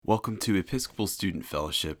Welcome to Episcopal Student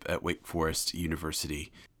Fellowship at Wake Forest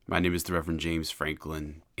University. My name is the Reverend James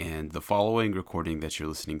Franklin, and the following recording that you're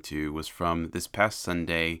listening to was from this past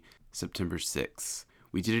Sunday, September 6th.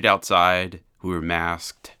 We did it outside, we were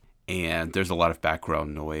masked, and there's a lot of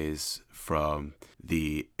background noise from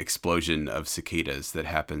the explosion of cicadas that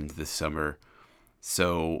happened this summer.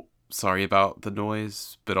 So sorry about the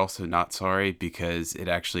noise, but also not sorry because it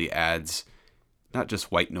actually adds not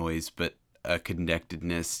just white noise, but a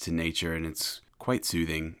connectedness to nature, and it's quite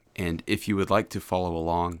soothing. And if you would like to follow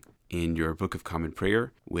along in your Book of Common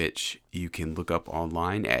Prayer, which you can look up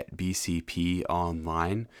online at BCP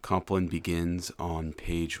Online, Compline begins on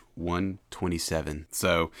page 127.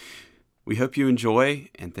 So we hope you enjoy,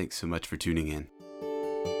 and thanks so much for tuning in.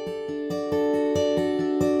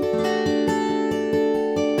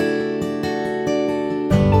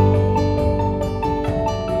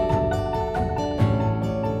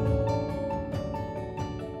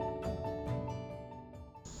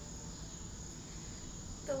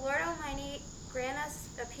 The Lord Almighty grant us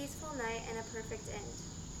a peaceful night and a perfect end.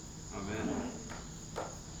 Amen.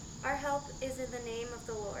 Our help is in the name of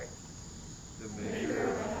the Lord, the maker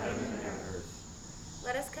of heaven and earth.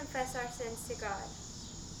 Let us confess our sins to God.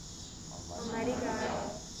 Almighty God,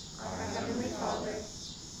 our Heavenly Father,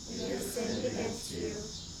 we have sinned against you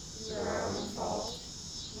through our own fault,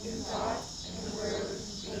 in thought and word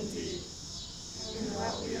and deed, and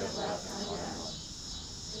what we have left undone.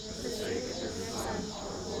 For the sake of your Son,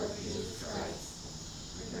 our Lord Jesus Christ,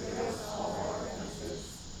 forgive us all our offenses,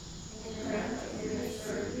 and grant that we may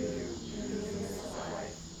serve you in the newness of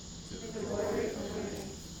life, to the glory of your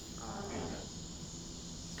name. Amen.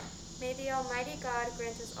 May the Almighty God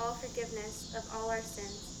grant us all forgiveness of all our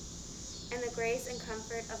sins, and the grace and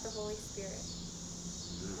comfort of the Holy Spirit.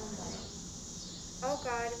 Amen. O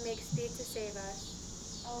God, make speed to save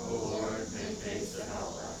us. O Lord, make haste to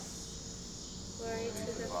help us. Glory to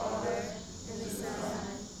the Father, and the Son,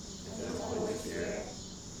 and to the Holy Spirit,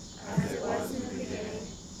 as it was in the beginning,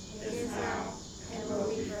 is now, and will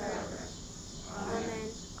be forever. Amen.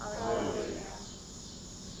 Alleluia.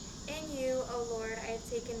 In you, O Lord, I have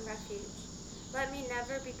taken refuge. Let me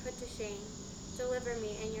never be put to shame. Deliver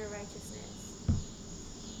me in your righteousness.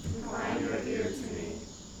 Incline your ear to me.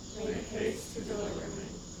 Make haste to deliver me.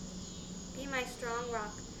 Be my strong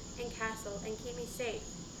rock and castle, and keep me safe.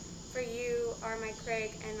 For you are my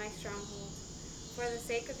crag and my stronghold. For the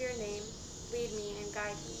sake of your name, lead me and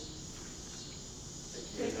guide me.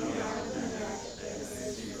 Take me out of the net that is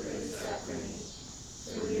secretly set for me.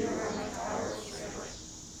 For you are my tower of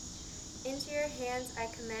strength. Into your hands I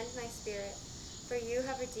commend my spirit, for you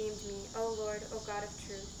have redeemed me, O Lord, O God of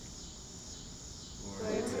truth.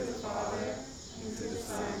 Glory to the Father, and to the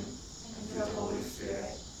Son, and to the Holy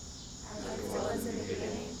Spirit, as it was in the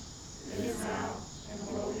beginning, is now, and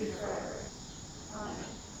will be forever. Amen.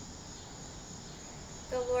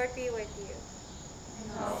 The Lord be with you. And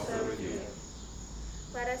also with you.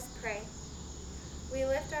 Let us pray. We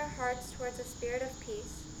lift our hearts towards a spirit of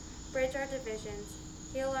peace, bridge our divisions,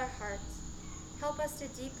 heal our hearts. Help us to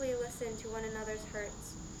deeply listen to one another's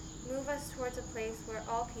hurts. Move us towards a place where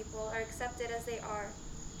all people are accepted as they are,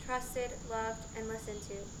 trusted, loved, and listened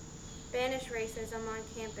to. Banish racism on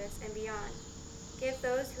campus and beyond. Give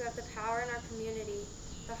those who have the power in our community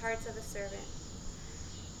the hearts of a servant.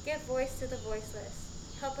 Give voice to the voiceless.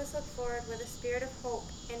 Help us look forward with a spirit of hope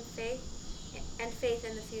and faith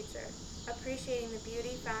in the future, appreciating the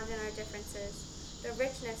beauty found in our differences, the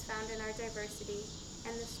richness found in our diversity,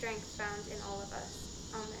 and the strength found in all of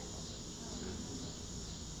us. Amen.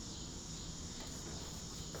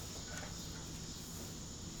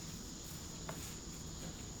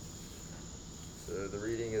 So the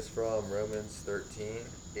reading is from Romans 13,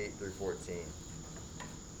 8 through 14.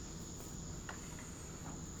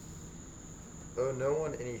 Owe no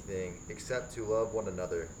one anything except to love one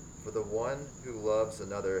another, for the one who loves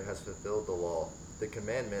another has fulfilled the law. The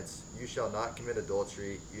commandments, you shall not commit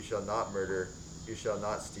adultery, you shall not murder, you shall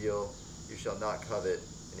not steal, you shall not covet,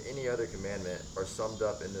 and any other commandment are summed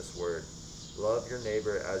up in this word: love your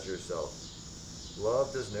neighbor as yourself.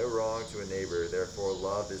 Love does no wrong to a neighbor, therefore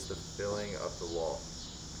love is the fulfilling of the law.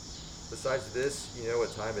 Besides this, you know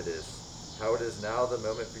what time it is, how it is now the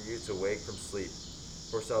moment for you to wake from sleep.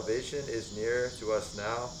 For salvation is nearer to us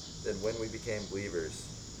now than when we became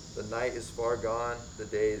believers. The night is far gone, the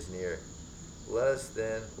day is near. Let us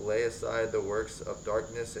then lay aside the works of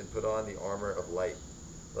darkness and put on the armor of light.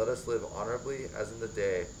 Let us live honorably as in the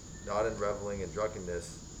day, not in reveling and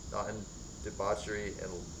drunkenness, not in debauchery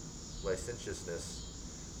and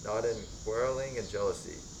licentiousness, not in quarreling and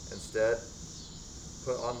jealousy. Instead,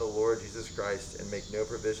 put on the Lord Jesus Christ and make no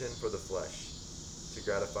provision for the flesh to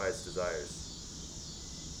gratify its desires.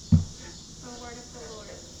 The word of the Lord.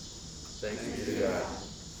 Thanks be to God.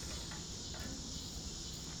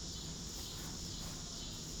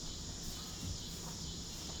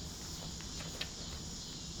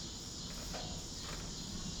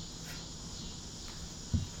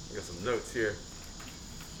 I got some notes here.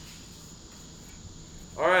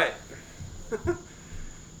 All right.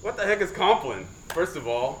 What the heck is Compline? First of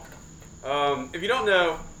all, if you don't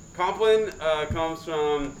know, Compline comes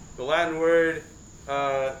from the Latin word,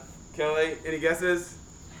 Kelly, any guesses?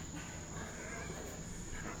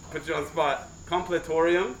 Put you on the spot.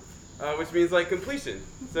 Completorium, which means like completion.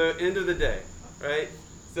 So end of the day, right?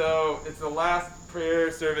 So it's the last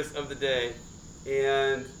prayer service of the day,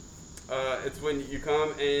 and it's when you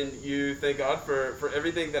come and you thank God for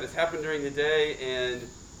everything that has happened during the day, and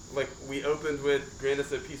like we opened with grant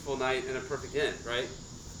us a peaceful night and a perfect end, right?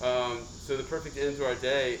 So the perfect end to our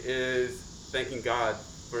day is thanking God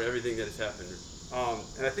for everything that has happened.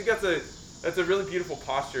 And I think that's a really beautiful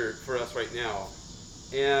posture for us right now.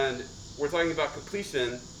 And we're talking about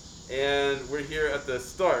completion, and we're here at the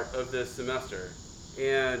start of this semester.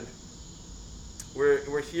 And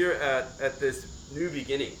we're here at this new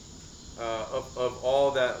beginning of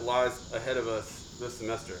all that lies ahead of us this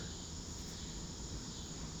semester.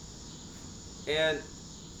 And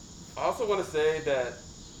I also want to say that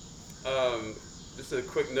just a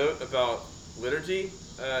quick note about liturgy.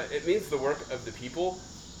 It means the work of the people.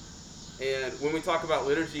 And when we talk about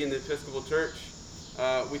liturgy in the Episcopal Church,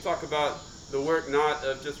 we talk about the work not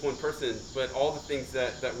of just one person, but all the things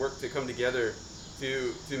that work to come together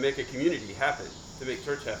to make a community happen, to make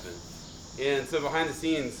church happen. And so behind the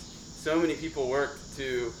scenes, so many people worked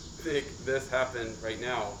to make this happen right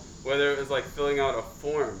now. Whether it was like filling out a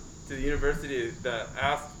form to the university that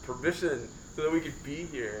asked permission so that we could be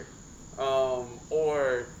here,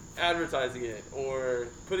 or advertising it, or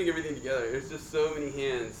putting everything together. There's just so many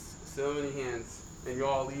hands, and you're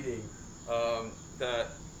all leading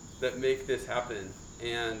that make this happen.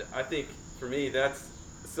 And I think for me, that's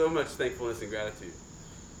so much thankfulness and gratitude.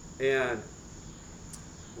 And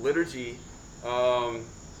liturgy,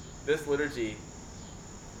 this liturgy,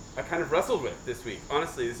 I kind of wrestled with this week.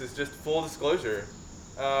 Honestly, this is just full disclosure.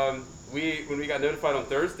 When we got notified on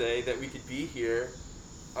Thursday that we could be here,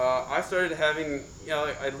 I started having,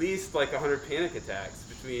 at least like 100 panic attacks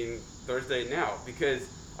between Thursday and now, because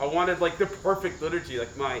I wanted like the perfect liturgy,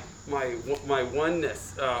 like my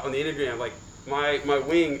oneness on the Enneagram, like my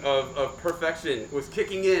wing of perfection was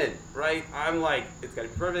kicking in, right? I'm like, it's got to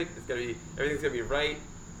be perfect. It's got to be, everything's got to be right.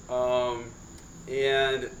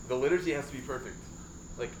 And the liturgy has to be perfect.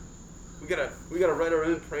 Like, we gotta write our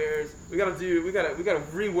own prayers. We gotta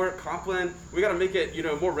rework Compline. We gotta make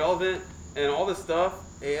it, more relevant and all this stuff.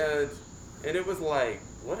 And it was like,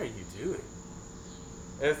 what are you doing?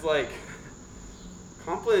 It's like,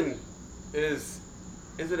 Compline is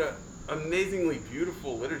an amazingly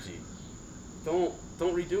beautiful liturgy. Don't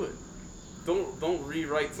redo it. Don't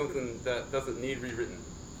rewrite something that doesn't need rewritten,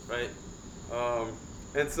 right?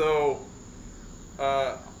 And so,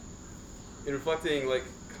 in reflecting, like,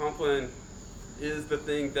 Compline is the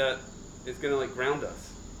thing that is going to like ground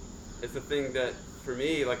us. It's the thing that, for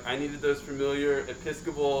me, like, I needed those familiar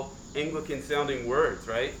Episcopal Anglican sounding words,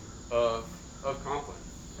 right, of Compline.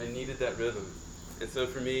 I needed that rhythm. And so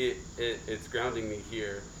for me, it's grounding me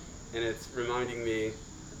here, and it's reminding me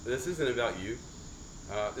this isn't about you.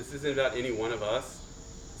 This isn't about any one of us.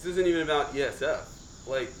 This isn't even about ESF.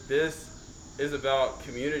 Like, this is about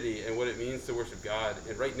community and what it means to worship God.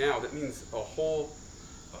 And right now, that means a whole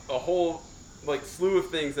like slew of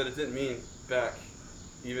things that it didn't mean back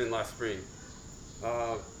even last spring.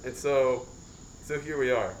 And so here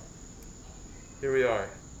we are. Here we are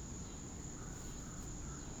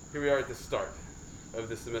at the start of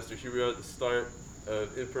this semester. Here we are at the start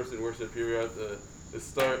of in-person worship. Here we are at the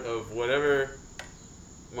start of whatever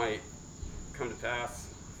might come to pass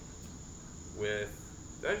with,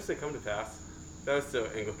 did I just say come to pass? That was so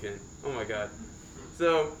Anglican. Oh my God.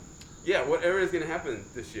 So, yeah, whatever is going to happen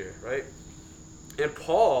this year, right? And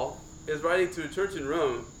Paul is writing to a church in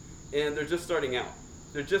Rome, and they're just starting out.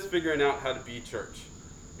 They're just figuring out how to be church,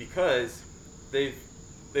 because they've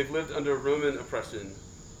lived under Roman oppression.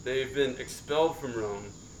 They've been expelled from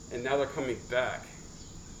Rome, and now they're coming back.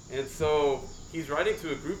 And so he's writing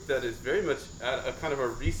to a group that is very much at a kind of a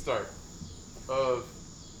restart of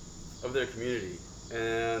their community.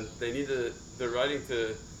 And they're writing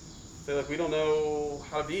to say, like, we don't know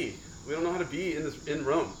how to be. We don't know how to be in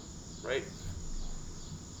Rome, right?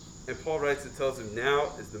 And Paul writes and tells them,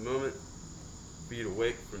 now is the moment for you to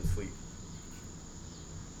wake from sleep.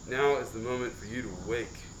 Now is the moment for you to wake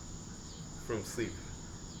from sleep.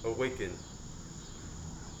 Awaken.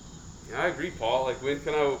 Yeah, I agree, Paul. Like, when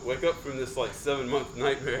can I wake up from this, like, 7-month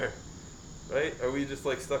nightmare? Right? Are we just,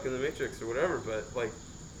 like, stuck in the Matrix or whatever? But, like,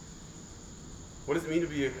 what does it mean to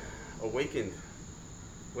be awakened?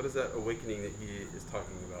 What is that awakening that he is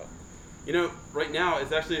talking about? You know, right now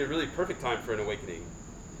is actually a really perfect time for an awakening.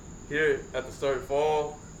 Here at the start of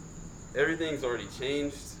fall, everything's already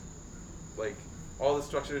changed. Like, all the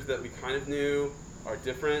structures that we kind of knew are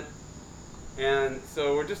different. And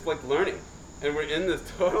so we're just, like, learning. And we're in this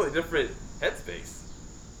totally different headspace.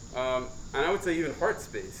 And I would say even heart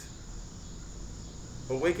space.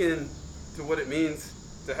 Awaken to what it means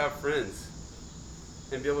to have friends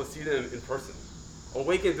and be able to see them in person.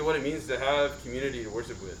 Awaken to what it means to have community to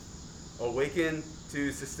worship with. Awaken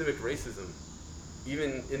to systemic racism,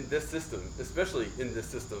 even in this system, especially in this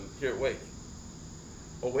system here at Wake.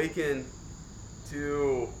 Awaken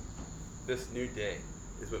to this new day,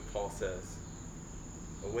 is what Paul says.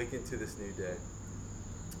 Awaken to this new day.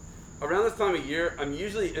 Around this time of year, I'm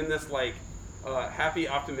usually in this like happy,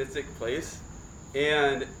 optimistic place,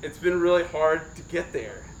 and it's been really hard to get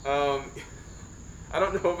there. I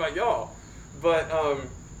don't know about y'all, but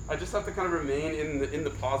I just have to kind of remain in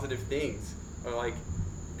the positive things, like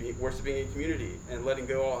worshiping in community and letting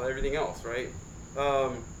go of everything else, right?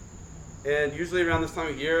 And usually around this time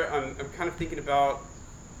of year, I'm kind of thinking about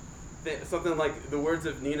something like the words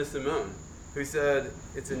of Nina Simone, who said,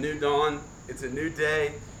 "It's a new dawn, it's a new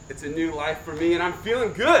day, it's a new life for me, and I'm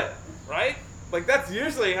feeling good," right? Like, that's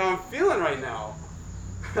usually how I'm feeling right now.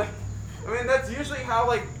 I mean, that's usually how,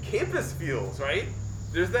 like, campus feels, right?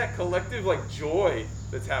 There's that collective, like, joy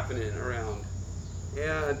that's happening around.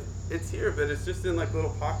 And it's here, but it's just in, like,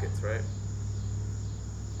 little pockets, right?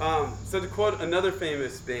 So to quote another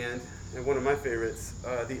famous band, and one of my favorites,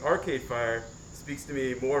 the Arcade Fire speaks to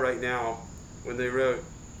me more right now when they wrote,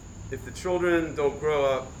 "If the children don't grow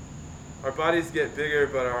up, our bodies get bigger,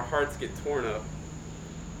 but our hearts get torn up.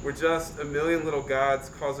 We're just a million little gods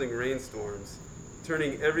causing rainstorms,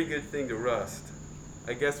 turning every good thing to rust.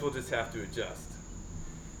 I guess we'll just have to adjust."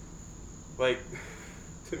 Like,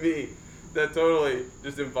 to me, that totally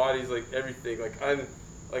just embodies like everything. Like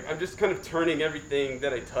I'm just kind of turning everything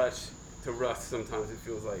that I touch to rust sometimes, it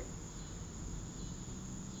feels like.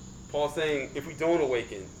 Paul's saying if we don't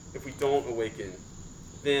awaken,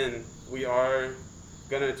 then we are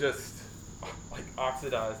gonna just like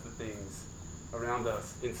oxidize the things around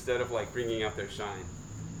us instead of like bringing out their shine.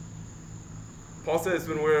 Paul says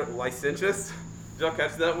when we're licentious, did y'all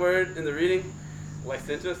catch that word in the reading?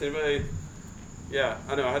 Licentious? Anybody? Yeah,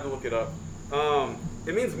 I know, I had to look it up.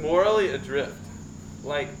 It means morally adrift.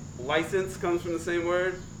 Like, license comes from the same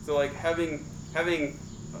word, so like having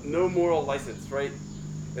no moral license, right?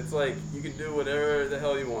 It's like you can do whatever the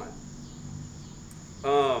hell you want.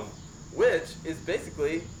 Which is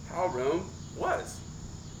basically how Rome was.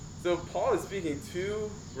 So Paul is speaking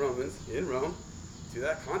to Romans in Rome, to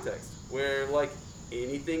that context, where like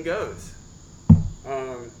anything goes.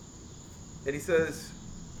 And he says,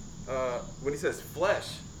 when he says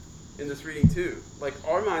flesh in this reading too, like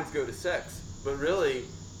our minds go to sex, but really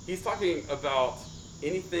he's talking about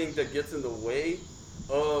anything that gets in the way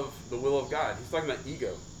of the will of God. He's talking about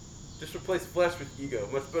ego. Just replace flesh with ego,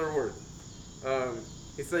 much better word.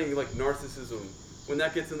 He's saying like narcissism, when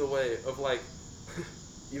that gets in the way of like,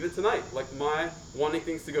 even tonight, like my wanting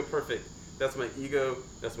things to go perfect, that's my ego,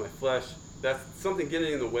 that's my flesh, that's something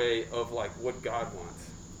getting in the way of like what God wants.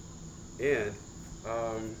 And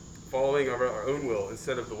following our own will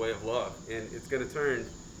instead of the way of love. And it's going to turn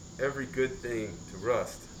every good thing to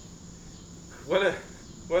rust. When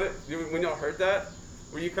y'all heard that,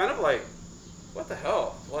 were you kind of like, what the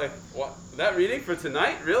hell? Like, what? That reading for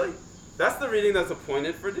tonight? Really? That's the reading that's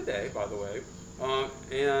appointed for today, by the way.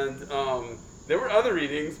 There were other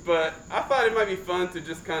readings, but I thought it might be fun to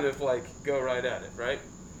just kind of like go right at it, right?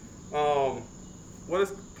 What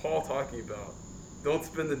is Paul talking about? Don't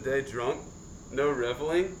spend the day drunk, no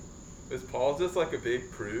reveling. Was Paul just like a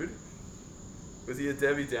big prude? Was he a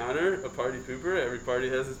Debbie Downer, a party pooper? Every party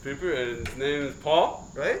has his pooper, and his name is Paul,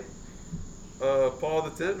 right? Paul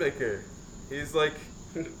the tent maker. He's like,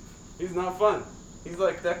 he's not fun. He's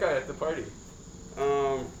like that guy at the party.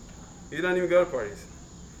 He doesn't even go to parties.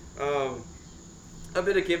 I've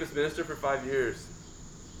been a campus minister for 5 years,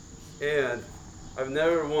 and I've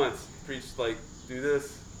never once preached like, do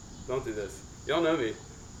this, don't do this. Y'all know me.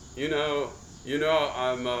 You know,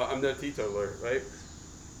 I'm no teetotaler, right?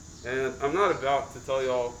 And I'm not about to tell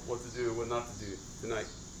y'all what to do and what not to do tonight.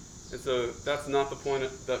 And so that's not the point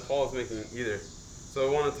that Paul is making either. So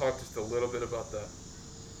I want to talk just a little bit about that.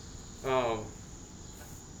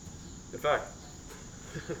 In fact,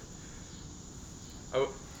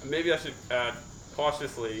 Maybe I should add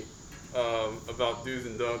cautiously about do's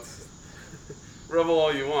and don'ts. Revel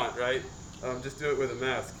all you want, right? Just do it with a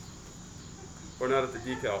mask, or not at the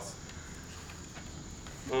decals.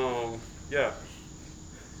 Yeah.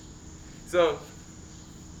 So,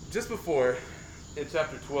 just before, in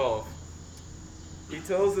chapter 12, he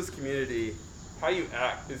tells this community how you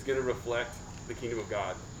act is going to reflect the kingdom of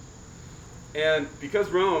God. And because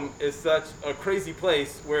Rome is such a crazy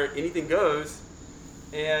place where anything goes,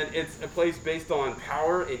 and it's a place based on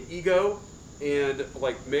power and ego and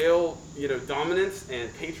like male, dominance and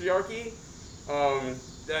patriarchy,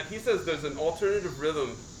 that he says there's an alternative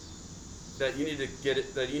rhythm that you need to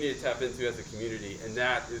tap into as a community, and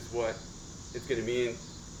that is what it's going to mean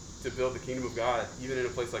to build the kingdom of God, even in a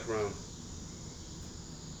place like Rome.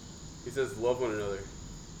 He says, love one another.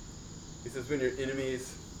 He says, when your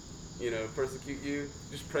enemies, persecute you,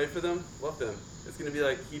 just pray for them, love them. It's going to be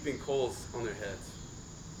like heaping coals on their heads,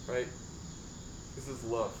 right? This is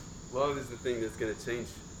love. Love is the thing that's going to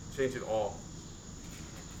change it all.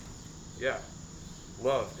 Yeah,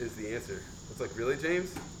 love is the answer. It's like, really,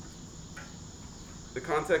 James? The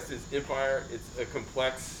context is empire. It's a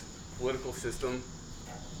complex political system.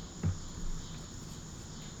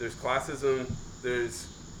 There's classism, there's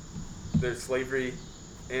slavery,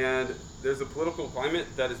 and there's a political climate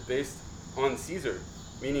that is based on Caesar,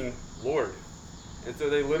 meaning Lord. And so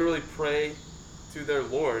they literally pray to their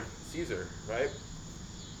Lord, Caesar, right?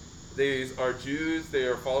 These are Jews, they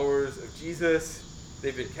are followers of Jesus,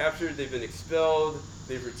 they've been captured, they've been expelled,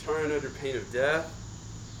 they've returned under pain of death,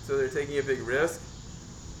 so they're taking a big risk.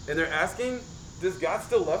 And they're asking, does God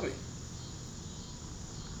still love me?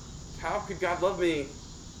 How could God love me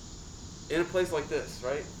in a place like this,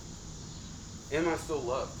 right? Am I still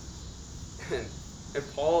loved? And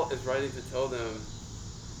Paul is writing to tell them,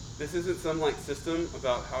 this isn't some system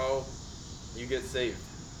about how you get saved.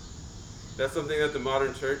 That's something that the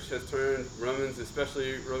modern church has turned Romans,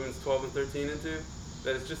 especially Romans 12 and 13 into.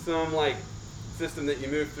 That it's just some system that you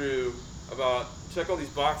move through about check all these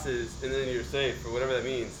boxes and then you're saved, or whatever that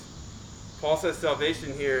means. Paul says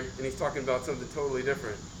salvation here, and he's talking about something totally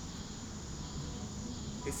different.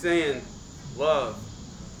 He's saying love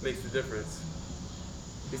makes the difference.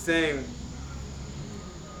 He's saying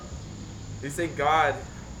God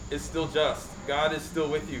is still just. God is still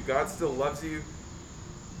with you. God still loves you.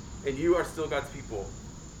 And you are still God's people.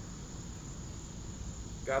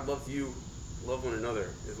 God loves you. Love one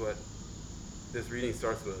another is what this reading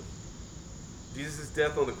starts with. Jesus'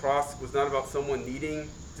 death on the cross was not about someone needing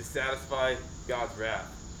to satisfy God's wrath.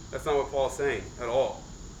 That's not what Paul is saying at all.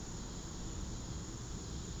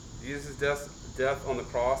 Jesus' death on the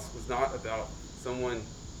cross was not about someone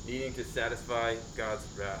needing to satisfy God's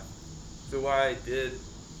wrath. So why did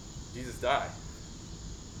Jesus die?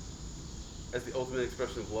 As the ultimate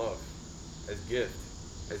expression of love, as gift,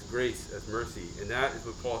 as grace, as mercy. And that is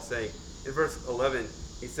what Paul's saying. In verse 11,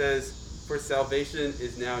 he says, for salvation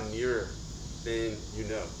is now nearer than you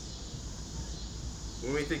know.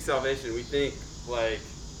 When we think salvation, we think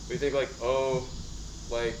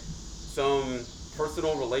some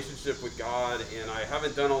personal relationship with God, and I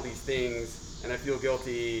haven't done all these things, and I feel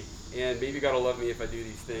guilty, and maybe God will love me if I do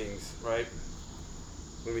these things, right?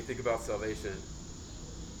 When we think about salvation.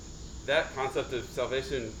 That concept of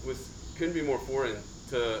salvation couldn't be more foreign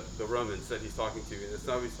to the Romans that he's talking to, and that's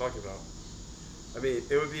not what he's talking about. I mean,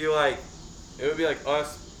 it would be like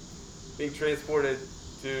us being transported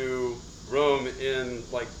to Rome in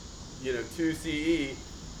 2 CE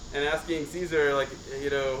and asking Caesar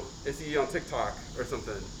is he on TikTok or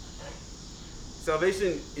something?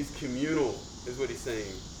 Salvation is communal, is what he's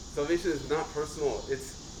saying. Salvation is not personal.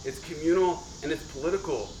 It's communal and it's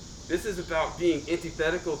political. This is about being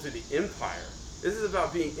antithetical to the empire. This is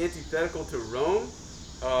about being antithetical to Rome.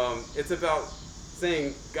 It's about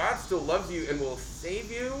saying God still loves you and will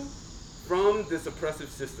save you from this oppressive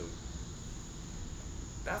system.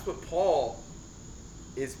 That's what Paul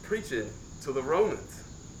is preaching to the Romans.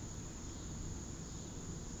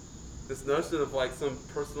 This notion of some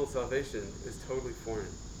personal salvation is totally foreign.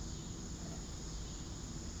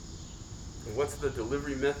 And what's the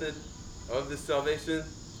delivery method of this salvation?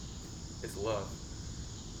 It's love.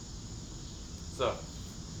 So,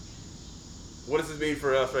 what does this mean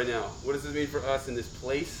for us right now? What does this mean for us in this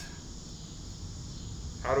place?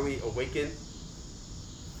 How do we awaken?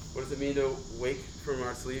 What does it mean to wake from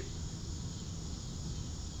our sleep?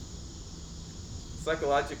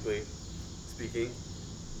 Psychologically speaking,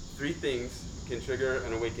 3 things can trigger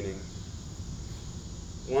an awakening.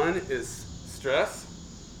 1 is stress,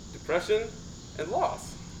 depression, and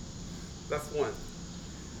loss. That's 1.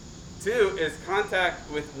 2 is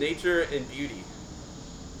contact with nature and beauty.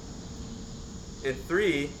 And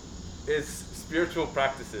 3 is spiritual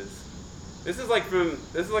practices. This is like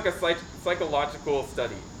a psychological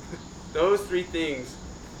study. Those 3 things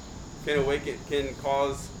can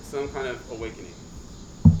cause some kind of awakening,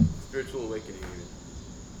 spiritual awakening.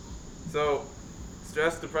 So,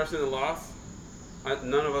 stress, depression, and loss.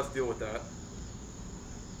 None of us deal with that.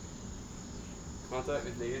 Contact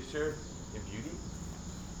with nature and beauty.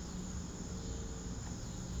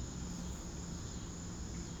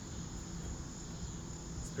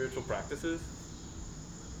 Spiritual practices.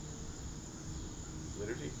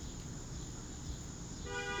 Liturgy.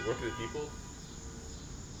 The work of the people.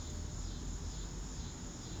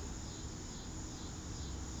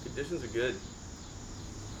 Conditions are good.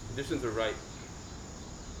 Conditions are right.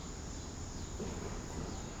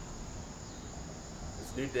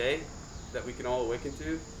 This new day that we can all awaken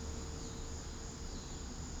to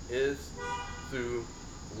is through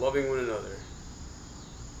loving one another.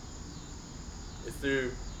 It's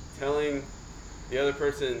through telling the other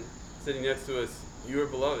person sitting next to us, you are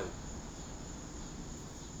beloved.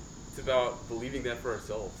 It's about believing that for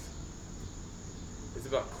ourselves. It's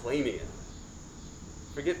about claiming it.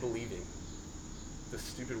 Forget believing. It's a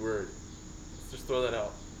stupid word. Let's just throw that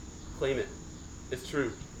out. Claim it. It's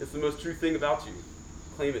true. It's the most true thing about you.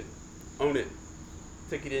 Claim it. Own it.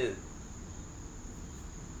 Take it in.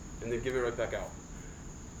 And then give it right back out.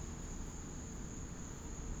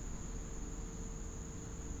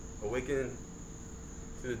 Awaken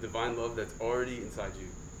to the divine love that's already inside you.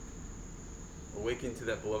 Awaken to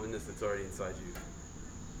that belovedness that's already inside you.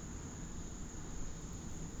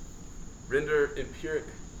 Render empiric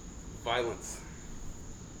violence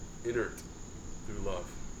inert through love.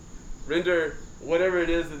 Render whatever it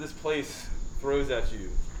is that this place throws at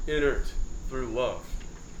you inert through love,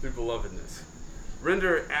 through belovedness.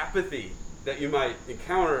 Render apathy that you might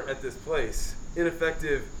encounter at this place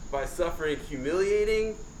ineffective by suffering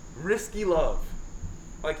humiliating, risky love.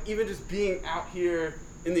 Like even just being out here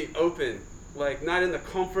in the open, like not in the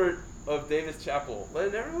comfort of Davis Chapel.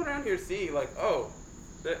 Letting everyone around here see, like, oh,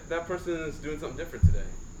 that person is doing something different today.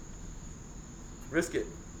 Risk it.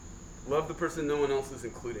 Love the person no one else is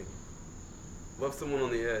including. Love someone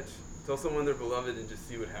on the edge. Tell someone they're beloved and just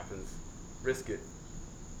see what happens. Risk it.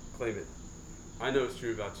 Claim it. I know it's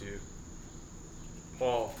true about you.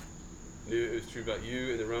 Paul knew it was true about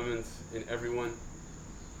you and the Romans and everyone.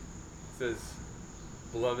 It says,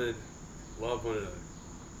 beloved, love one another.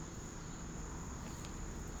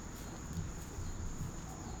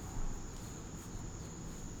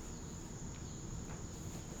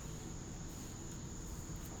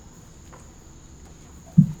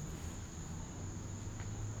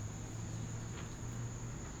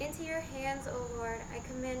 Into your hands, O Lord, I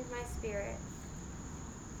commend my spirit.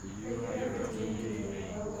 For you have redeemed me,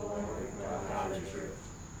 O Lord, God of truth.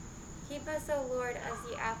 Keep us, O Lord, as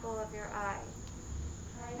the apple of your eye.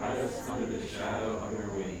 Hide us under the shadow of your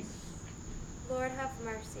wings. Lord, have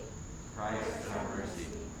mercy. Christ, have mercy.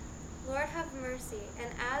 Lord, have mercy.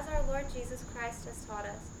 And as our Lord Jesus Christ has taught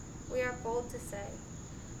us, we are bold to say,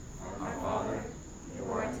 Our Father,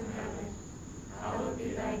 who art in heaven, hallowed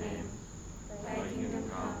be thy name. Thy kingdom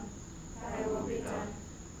come, thy will be done,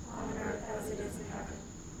 on earth as it is in heaven.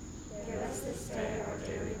 Give us this day our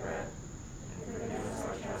daily bread, and forgive us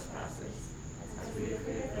our trespasses, as we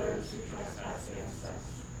forgive those who trespass against us.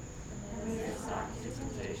 And lead us not into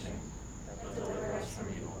temptation, but deliver us from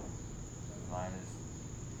evil. Thine is.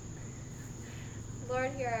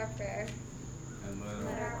 Lord, hear our prayer. And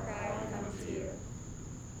Let our cry come to you.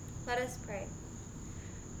 Let us pray.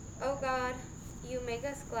 O God, you make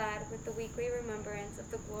us glad with the weekly remembrance of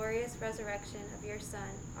the glorious resurrection of your Son,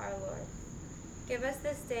 our Lord. Give us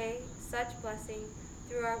this day such blessing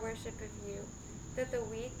through our worship of you, that the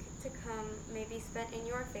week to come may be spent in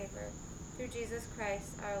your favor, through Jesus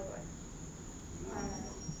Christ, our Lord. Amen.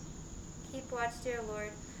 Keep watch, dear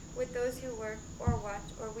Lord, with those who work or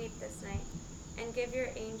watch or weep this night, and give your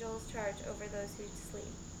angels charge over those who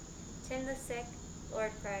sleep. Tend the sick,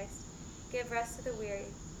 Lord Christ. Give rest to the weary.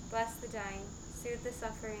 Bless the dying. Soothe the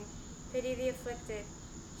suffering. Pity the afflicted.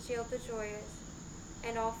 Shield the joyous.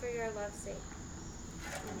 And all for your love's sake.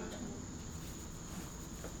 Amen.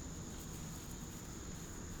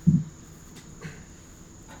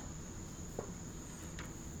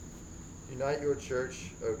 Unite your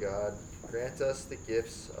church, O God. Grant us the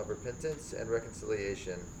gifts of repentance and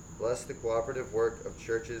reconciliation. Bless the cooperative work of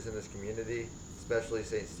churches in this community, especially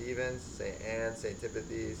St. Stephen's, St. Anne, St.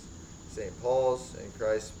 Timothy's, St. Paul's, and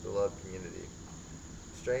Christ's beloved community.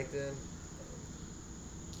 Strengthen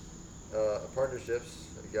partnerships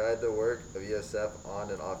and guide the work of ESF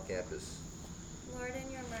on and off campus. Lord,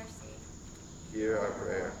 in your mercy, Hear our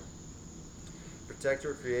prayer. Protect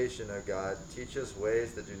your creation, O God. Teach us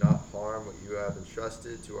ways that do not harm what you have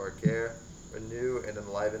entrusted to our care. Renew and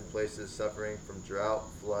enliven places suffering from drought,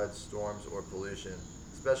 floods, storms, or pollution,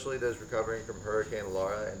 especially those recovering from Hurricane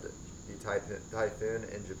Laura and the typhoon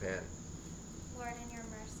in Japan. Lord, in your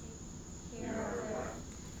mercy, hear our prayer.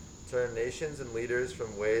 Turn nations and leaders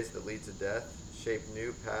from ways that lead to death. Shape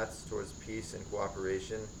new paths towards peace and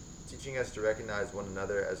cooperation, teaching us to recognize one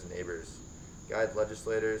another as neighbors. Guide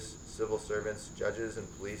legislators, civil servants, judges, and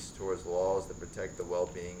police towards laws that protect the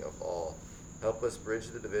well-being of all. Help us bridge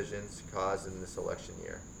the divisions caused in this election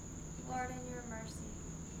year. Lord, in your mercy,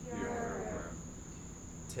 hear our prayer.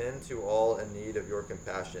 Tend to all in need of your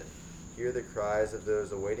compassion. Hear the cries of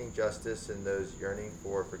those awaiting justice and those yearning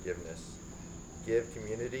for forgiveness. Give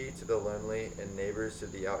community to the lonely and neighbors to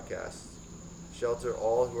the outcasts. Shelter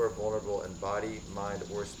all who are vulnerable in body, mind,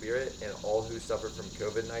 or spirit, and all who suffer from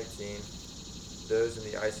COVID-19, those in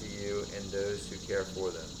the ICU, and those who care for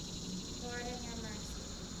them. Lord, in your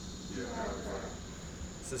mercy, hear our prayer.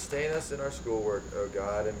 Sustain us in our schoolwork, O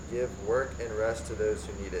God, and give work and rest to those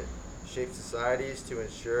who need it. Shape societies to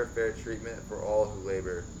ensure fair treatment for all who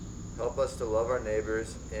labor. Help us to love our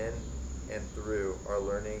neighbors in and through our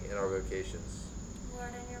learning and our vocations. Lord,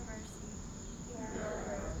 in your mercy, hear our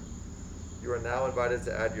prayer. You are now invited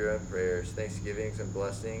to add your own prayers, thanksgivings, and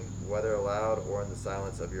blessing, whether aloud or in the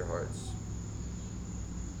silence of your hearts.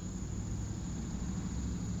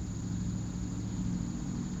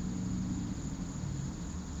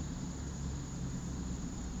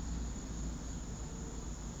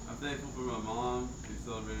 I'm thankful for my mom who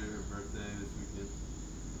celebrated her birthday this weekend.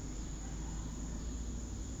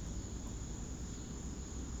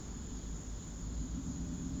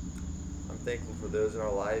 I'm thankful for those in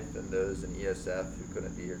our life and those in ESF who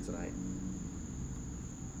couldn't be here tonight.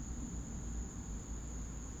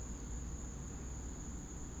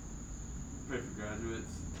 Pray for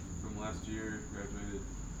graduates from last year, graduated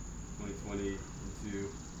 2020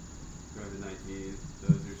 into COVID-19,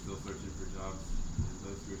 those who are still searching for jobs, and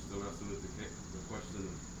those who are still wrestling with the question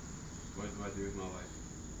of what do I do with my life?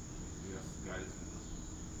 We ask guidance from them.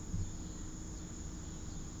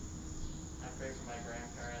 I pray for my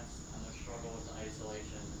grandparents and their struggle with the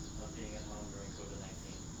isolation of being at home during COVID-19.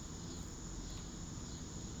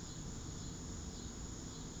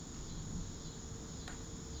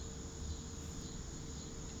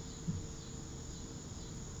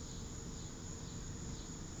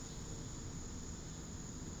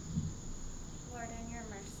 Lord, in your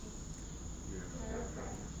mercy, Hear hear our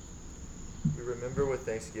prayer. We remember with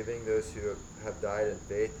thanksgiving those who have died in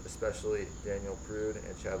faith, especially Daniel Prude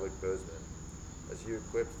and Chadwick Bozeman. As you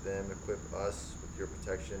equipped them, equip us with your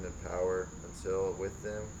protection and power until with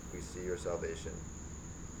them we see your salvation.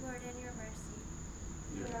 Lord, in your mercy,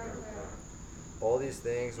 Hear hear our prayer. All these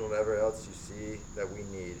things and whatever else you see that we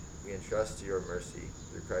need, we entrust to your mercy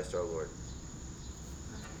through Christ our Lord.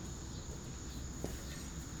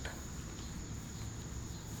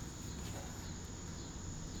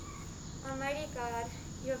 Almighty God,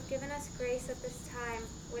 you have given us grace at this time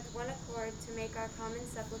with one accord to make our common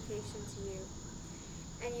supplication to you.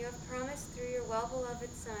 And you have promised through your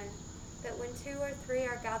well-beloved Son that when 2 or 3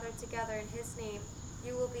 are gathered together in his name,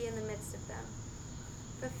 you will be in the midst of them.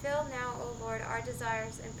 Fulfill now, O Lord, our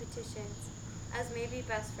desires and petitions, as may be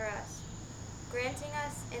best for us, granting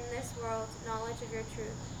us in this world knowledge of your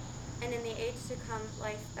truth, and in the age to come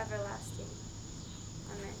life everlasting.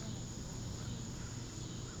 Amen.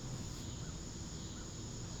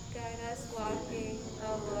 Guide us walking,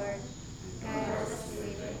 O Lord, guide us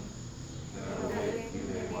sleeping, that awake we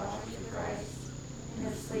may watch with Christ, and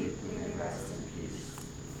asleep we may rest in peace.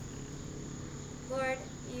 Lord,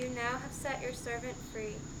 you now have set your servant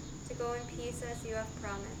free to go in peace as you have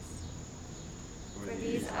promised. For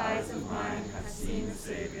these eyes of mine have seen the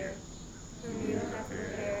Savior, whom you have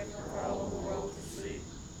prepared for all the world to see.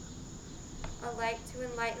 A light to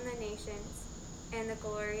enlighten the nations, and the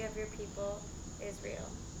glory of your people, Israel.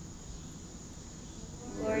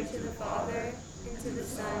 Glory to the Father, and to the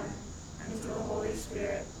Son, and to the Holy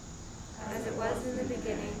Spirit, as it was in the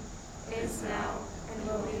beginning, is now, and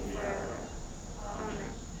will be forever.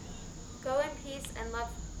 Amen. Go in peace and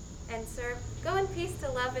love and serve. Go in peace to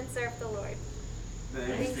love and serve the Lord.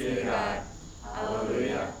 Thanks be to God.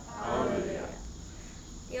 Alleluia. Alleluia.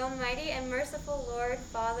 The Almighty and merciful Lord,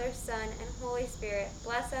 Father, Son, and Holy Spirit,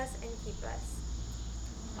 bless us and keep us.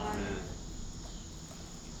 Amen.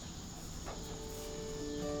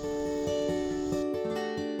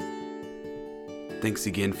 Thanks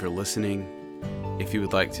again for listening. If you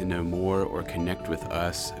would like to know more or connect with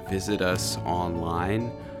us, visit us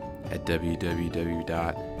online at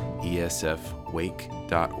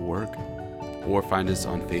www.esfwake.org or find us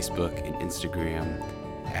on Facebook and Instagram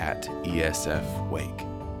at ESF Wake.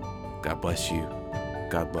 God bless you.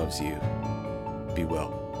 God loves you. Be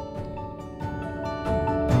well.